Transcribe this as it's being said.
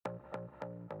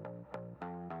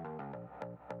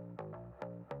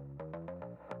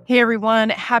Hey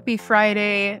everyone, happy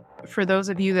Friday for those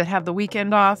of you that have the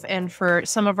weekend off, and for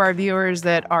some of our viewers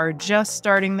that are just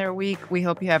starting their week, we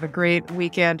hope you have a great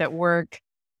weekend at work.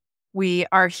 We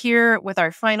are here with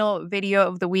our final video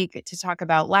of the week to talk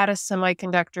about Lattice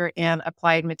Semiconductor and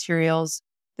Applied Materials.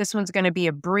 This one's going to be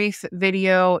a brief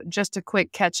video, just a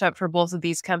quick catch up for both of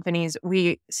these companies.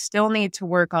 We still need to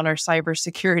work on our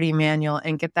cybersecurity manual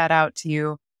and get that out to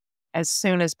you as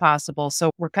soon as possible.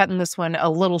 So we're cutting this one a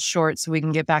little short so we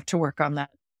can get back to work on that.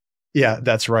 Yeah,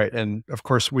 that's right. And of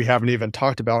course, we haven't even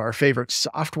talked about our favorite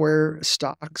software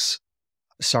stocks.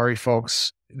 Sorry,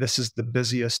 folks. This is the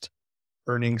busiest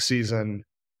earnings season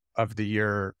of the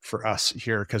year for us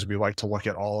here because we like to look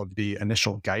at all of the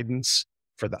initial guidance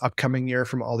for the upcoming year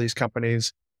from all these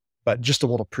companies. But just a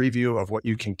little preview of what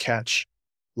you can catch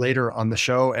later on the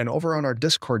show and over on our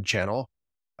Discord channel.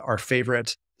 Our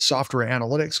favorite software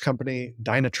analytics company,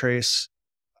 Dynatrace,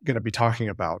 going to be talking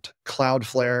about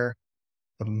Cloudflare,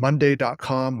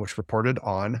 Monday.com, which reported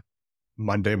on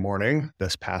Monday morning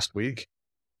this past week.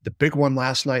 The big one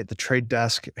last night, the Trade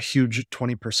Desk, a huge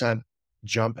 20%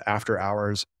 jump after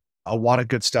hours. A lot of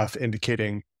good stuff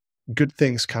indicating good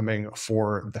things coming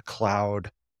for the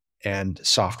cloud and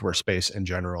software space in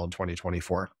general in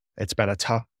 2024. It's been a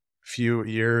tough few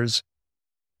years,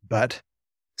 but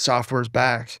software's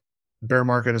back. Bear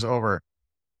market is over.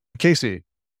 Casey,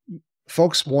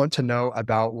 folks want to know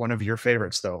about one of your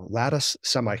favorites, though, Lattice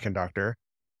Semiconductor.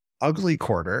 Ugly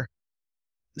quarter.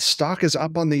 Stock is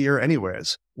up on the year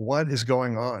anyways. What is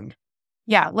going on?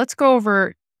 Yeah, let's go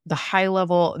over the high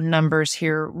level numbers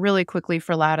here really quickly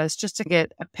for Lattice, just to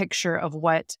get a picture of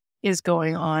what is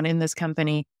going on in this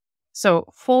company. So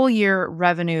full year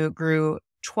revenue grew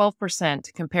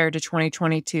 12% compared to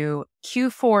 2022.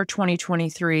 Q4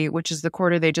 2023, which is the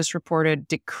quarter they just reported,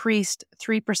 decreased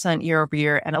 3% year over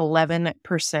year and 11%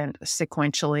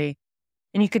 sequentially.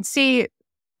 And you can see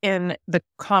in the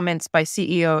comments by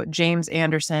CEO James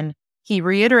Anderson, he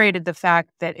reiterated the fact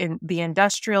that in the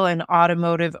industrial and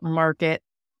automotive market,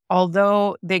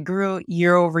 although they grew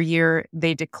year over year,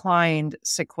 they declined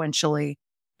sequentially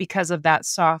because of that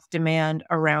soft demand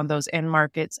around those end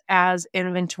markets as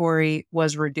inventory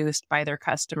was reduced by their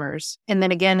customers. And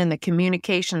then again, in the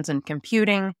communications and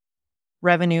computing,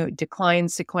 revenue declined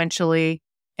sequentially,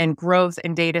 and growth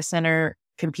in data center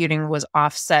computing was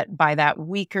offset by that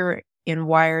weaker in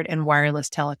wired and wireless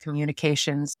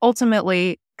telecommunications.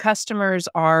 Ultimately, customers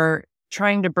are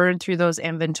trying to burn through those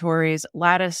inventories.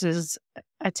 Lattice is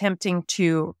attempting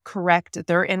to correct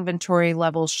their inventory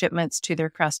level shipments to their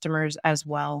customers as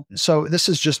well. So this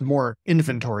is just more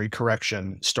inventory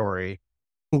correction story.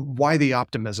 Why the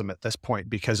optimism at this point?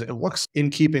 Because it looks in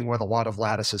keeping with a lot of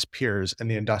Lattice's peers in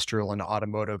the industrial and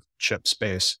automotive chip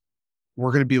space.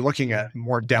 We're going to be looking at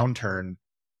more downturn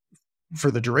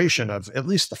for the duration of at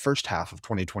least the first half of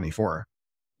 2024.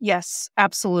 Yes,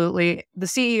 absolutely. The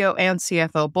CEO and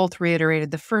CFO both reiterated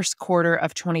the first quarter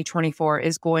of 2024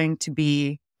 is going to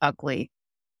be ugly,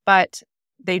 but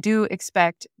they do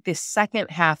expect the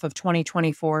second half of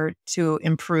 2024 to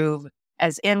improve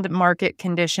as end market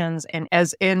conditions and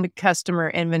as end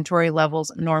customer inventory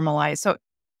levels normalize. So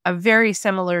a very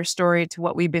similar story to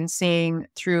what we've been seeing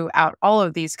throughout all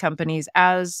of these companies.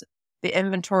 As the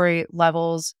inventory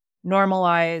levels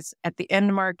normalize at the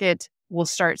end market, we'll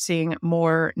start seeing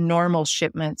more normal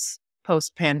shipments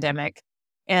post-pandemic.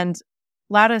 And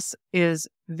Lattice is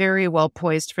very well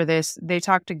poised for this. They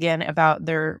talked again about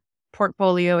their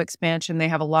portfolio expansion. They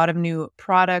have a lot of new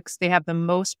products. They have the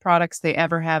most products they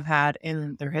ever have had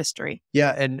in their history.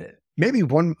 Yeah, and maybe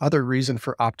one other reason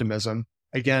for optimism.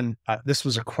 Again, this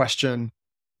was a question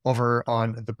over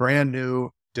on the brand new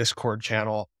Discord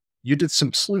channel. You did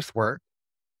some sleuth work.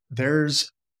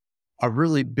 There's a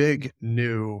really big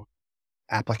new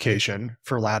application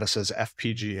for Lattice's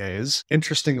FPGAs.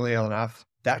 Interestingly enough,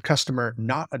 that customer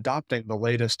not adopting the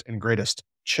latest and greatest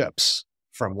chips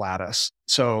from Lattice.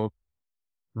 So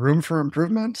room for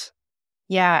improvement?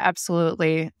 Yeah,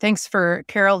 absolutely. Thanks for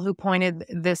Carol, who pointed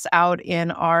this out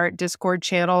in our Discord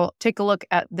channel. Take a look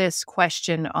at this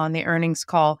question on the earnings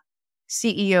call.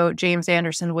 CEO James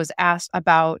Anderson was asked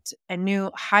about a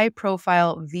new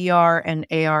high-profile VR and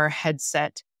AR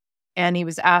headset, and he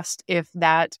was asked if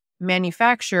that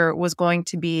manufacturer was going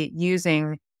to be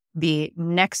using the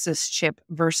Nexus chip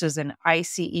versus an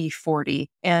ICE 40.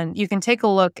 And you can take a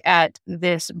look at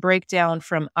this breakdown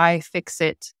from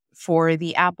iFixit for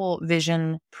the Apple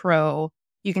Vision Pro.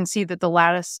 You can see that the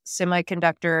Lattice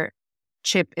Semiconductor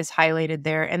chip is highlighted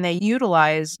there, and they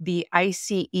utilize the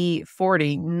ICE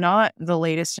 40, not the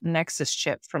latest Nexus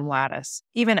chip from Lattice.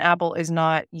 Even Apple is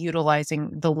not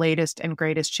utilizing the latest and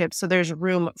greatest chip, so there's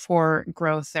room for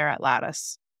growth there at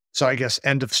Lattice. So I guess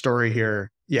end of story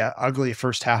here. Yeah, ugly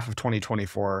first half of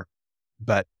 2024,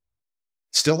 but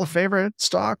still a favorite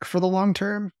stock for the long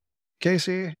term,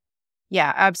 Casey?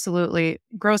 Yeah, absolutely.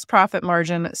 Gross profit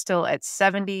margin still at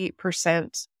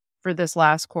 70% for this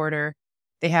last quarter.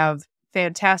 They have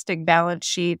fantastic balance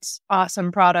sheets,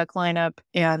 awesome product lineup,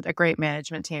 and a great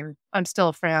management team. I'm still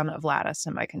a fan of Lattice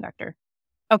Semiconductor.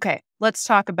 Okay, let's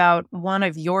talk about one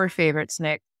of your favorites,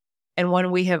 Nick, and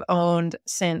one we have owned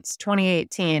since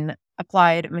 2018,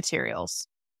 Applied Materials.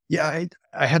 Yeah,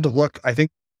 I had to look. I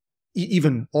think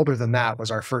even older than that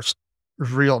was our first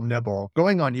real nibble.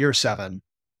 Going on year 7,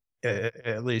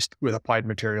 at least with Applied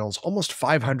Materials, almost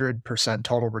 500%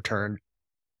 total return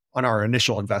on our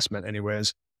initial investment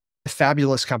anyways. A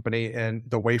fabulous company in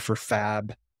the wafer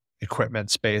fab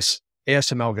equipment space.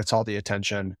 ASML gets all the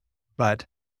attention, but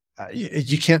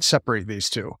you can't separate these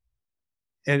two.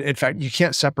 And in fact, you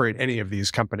can't separate any of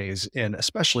these companies in,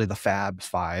 especially the Fab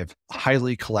Five,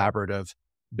 highly collaborative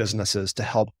businesses to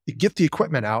help get the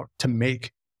equipment out to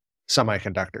make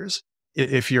semiconductors.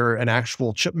 If you're an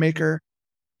actual chip maker,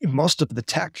 most of the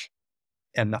tech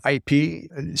and the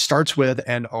IP starts with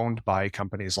and owned by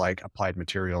companies like Applied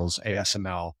Materials,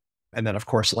 ASML, and then, of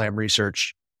course, Lam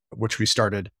Research, which we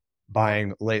started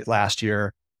buying late last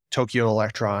year, Tokyo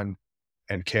Electron,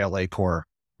 and KLA Core,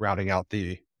 rounding out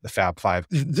the Fab Five.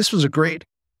 This was a great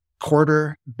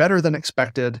quarter, better than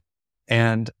expected.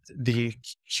 And the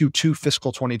Q2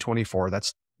 fiscal 2024,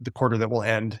 that's the quarter that will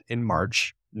end in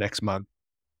March next month,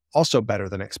 also better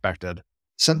than expected.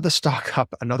 Sent the stock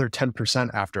up another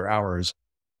 10% after hours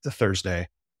the Thursday.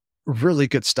 Really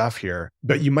good stuff here.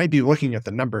 But you might be looking at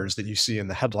the numbers that you see in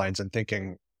the headlines and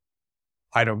thinking,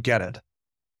 I don't get it.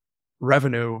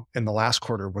 Revenue in the last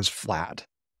quarter was flat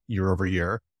year over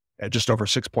year at just over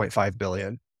 6.5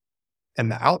 billion.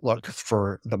 And the outlook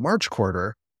for the March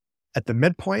quarter at the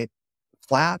midpoint,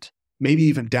 flat, maybe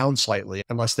even down slightly,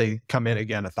 unless they come in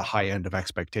again at the high end of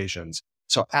expectations.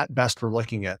 So at best, we're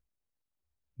looking at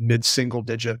mid-single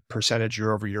digit percentage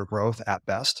year over year growth at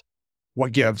best.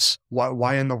 What gives?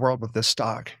 Why in the world would this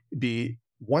stock be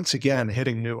once again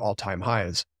hitting new all-time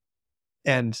highs?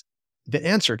 And the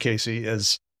answer, Casey,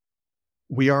 is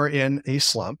we are in a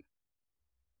slump.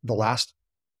 The last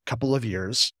couple of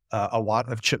years, a lot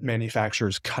of chip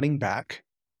manufacturers cutting back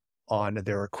on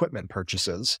their equipment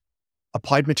purchases.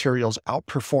 Applied Materials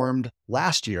outperformed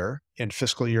last year in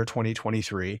fiscal year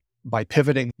 2023 by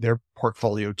pivoting their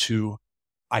portfolio to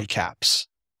ICAPS,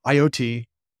 IoT,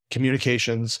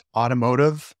 communications,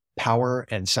 automotive, power,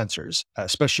 and sensors,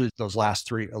 especially those last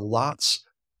three. Lots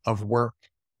of work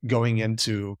going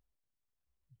into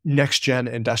next-gen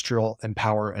industrial and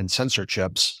power and sensor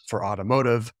chips for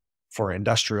automotive, for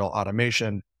industrial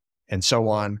automation, and so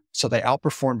on. So they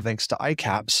outperformed thanks to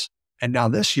ICAPS. And now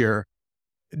this year,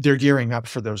 they're gearing up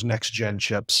for those next-gen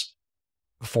chips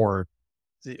for,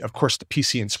 of course, the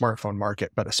PC and smartphone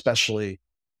market, but especially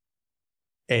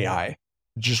AI.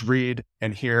 Just read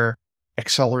and hear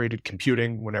accelerated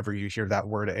computing whenever you hear that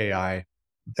word AI.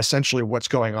 Essentially, what's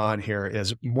going on here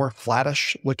is more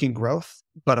flattish looking growth,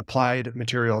 but Applied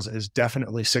Materials is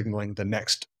definitely signaling the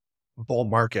next bull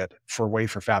market for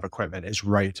wafer fab equipment is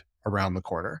right around the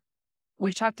corner.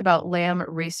 We talked about Lam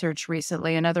Research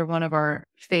recently, another one of our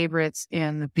favorites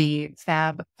in the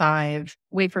Fab Five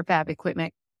wafer fab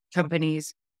equipment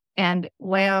companies. And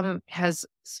Lam has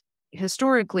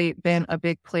historically been a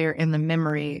big player in the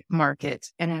memory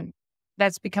market. And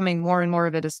that's becoming more and more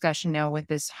of a discussion now with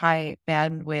this high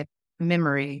bandwidth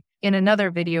memory. In another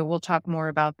video, we'll talk more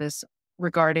about this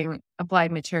regarding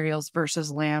Applied Materials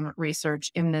versus Lam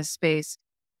Research in this space.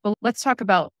 But let's talk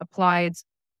about Applied's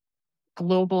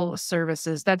global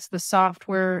services. That's the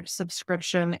software,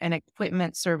 subscription, and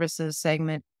equipment services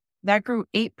segment. That grew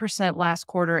 8% last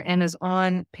quarter and is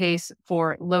on pace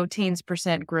for low teens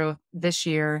 % growth this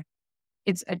year.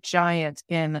 It's a giant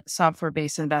in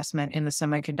software-based investment in the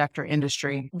semiconductor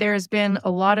industry. There's been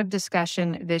a lot of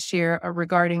discussion this year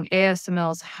regarding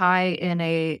ASML's high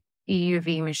NA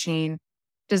EUV machine.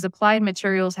 Does Applied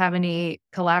Materials have any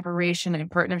collaboration and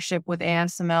partnership with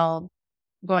ASML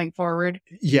going forward?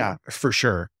 Yeah, for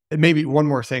sure. And maybe one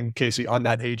more thing, Casey, on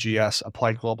that AGS,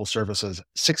 Applied Global Services,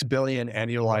 $6 billion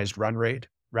annualized run rate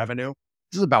revenue.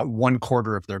 This is about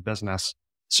 1/4 of their business.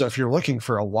 So if you're looking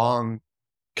for a long,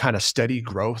 kind of steady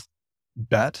growth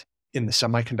bet in the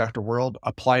semiconductor world,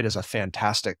 Applied is a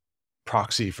fantastic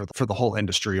proxy for the whole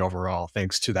industry overall,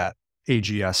 thanks to that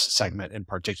AGS segment in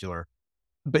particular.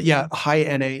 But yeah, high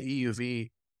NA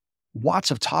EUV, lots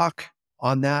of talk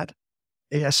on that.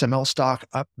 ASML stock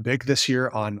up big this year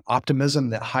on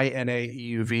optimism that high NA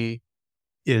EUV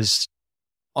is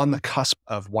on the cusp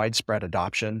of widespread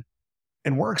adoption.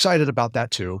 And we're excited about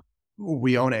that too.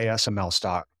 We own ASML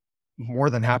stock, more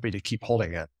than happy to keep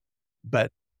holding it.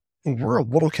 But we're a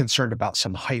little concerned about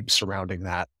some hype surrounding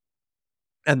that.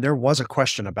 And there was a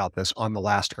question about this on the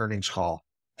last earnings call.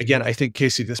 Again, I think,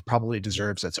 Casey, this probably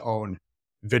deserves its own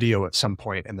video at some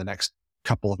point in the next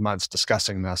couple of months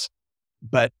discussing this.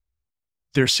 But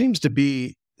there seems to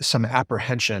be some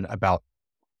apprehension about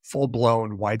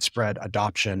full-blown widespread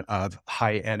adoption of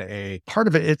high NA. Part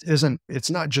of it's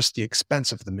not just the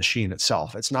expense of the machine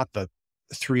itself. It's not the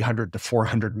 $300 to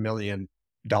 $400 million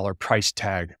price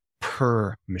tag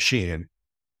per machine.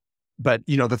 But,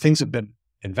 the things have been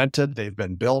invented, they've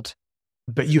been built,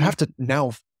 but you have to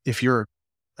now, if you're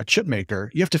a chip maker,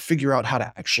 you have to figure out how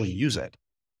to actually use it.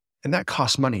 And that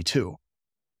costs money too.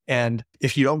 And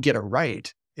if you don't get it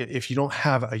right, if you don't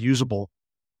have a usable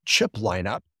chip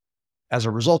lineup as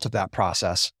a result of that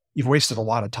process, you've wasted a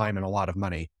lot of time and a lot of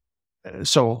money.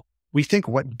 So we think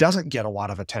what doesn't get a lot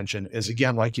of attention is,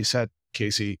 again, like you said,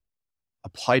 Casey,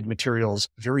 Applied Materials'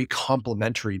 very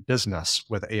complementary business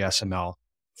with ASML.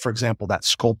 For example, that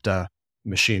Sculpta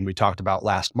machine we talked about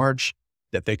last March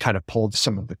that they kind of pulled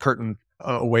some of the curtain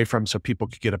away from so people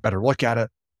could get a better look at it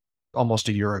almost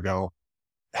a year ago,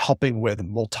 helping with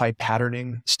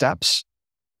multi-patterning steps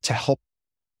to help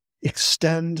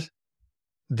extend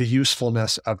the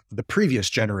usefulness of the previous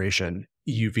generation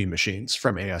EUV machines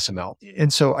from ASML.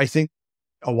 And so I think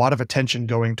a lot of attention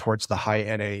going towards the high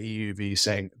NA EUV,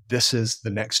 saying this is the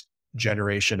next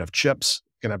generation of chips,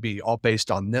 going to be all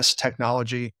based on this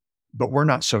technology, but we're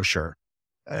not so sure.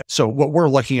 So what we're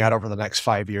looking at over the next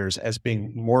 5 years as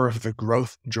being more of the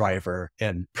growth driver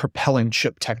and propelling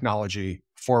chip technology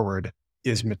forward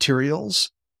is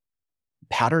materials,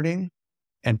 patterning,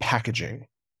 and packaging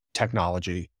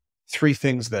technology. 3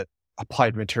 things that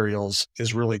Applied Materials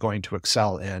is really going to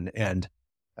excel in and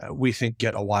we think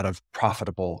get a lot of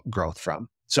profitable growth from.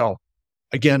 So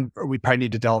again, we probably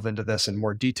need to delve into this in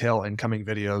more detail in coming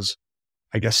videos.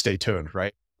 I guess stay tuned,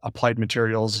 right? Applied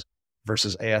Materials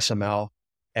versus ASML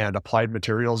and Applied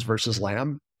Materials versus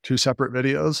Lam, 2 separate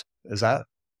videos. Is that,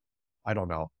 I don't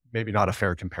know, maybe not a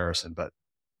fair comparison, but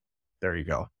there you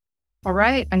go. All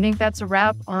right. I think that's a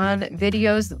wrap on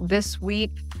videos this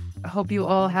week. I hope you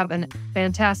all have a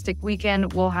fantastic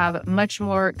weekend. We'll have much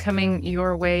more coming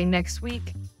your way next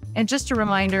week. And just a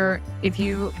reminder, if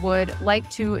you would like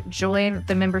to join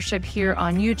the membership here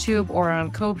on YouTube or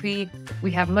on Ko-fi, we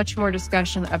have much more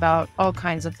discussion about all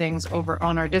kinds of things over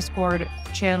on our Discord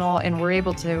channel, and we're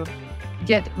able to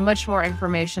get much more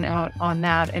information out on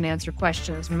that and answer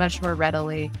questions much more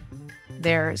readily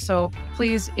there. So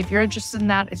please, if you're interested in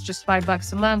that, it's just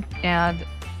 $5 a month and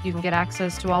you can get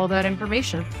access to all of that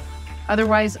information.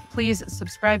 Otherwise, please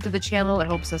subscribe to the channel. It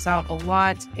helps us out a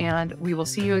lot, and we will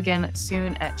see you again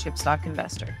soon at Chipstock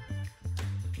Investor.